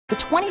The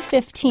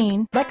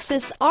 2015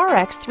 Lexus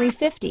RX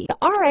 350.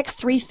 The RX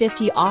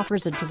 350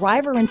 offers a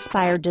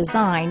driver-inspired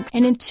design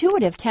and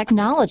intuitive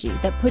technology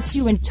that puts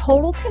you in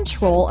total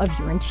control of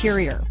your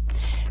interior.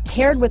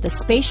 Paired with a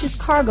spacious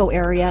cargo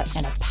area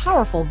and a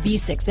powerful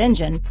V6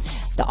 engine,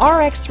 the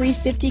RX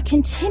 350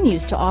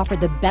 continues to offer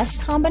the best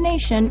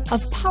combination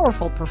of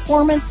powerful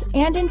performance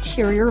and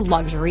interior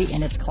luxury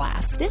in its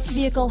class. This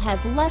vehicle has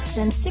less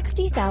than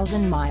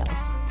 60,000 miles.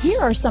 Here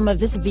are some of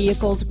this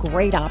vehicle's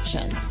great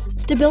options: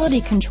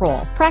 stability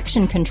control,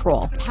 traction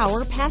control,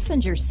 power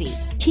passenger seat,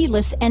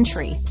 keyless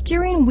entry,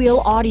 steering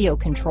wheel audio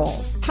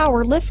controls,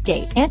 power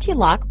liftgate,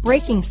 anti-lock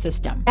braking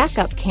system,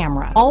 backup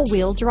camera,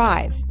 all-wheel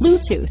drive,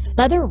 Bluetooth,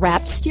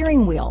 leather-wrapped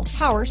steering wheel,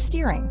 power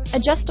steering,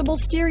 adjustable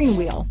steering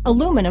wheel,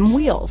 aluminum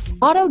wheels,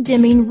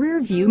 auto-dimming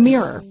rear view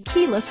mirror,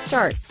 keyless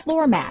start,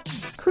 floor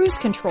mats, cruise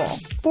control,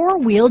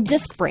 four-wheel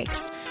disc brakes.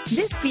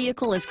 This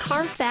vehicle is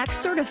Carfax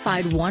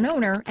certified one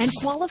owner and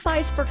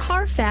qualifies for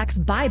Carfax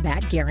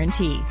buyback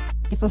guarantee.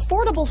 If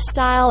affordable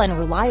style and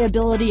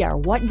reliability are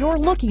what you're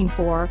looking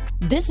for,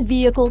 this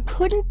vehicle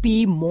couldn't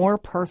be more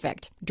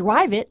perfect.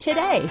 Drive it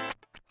today.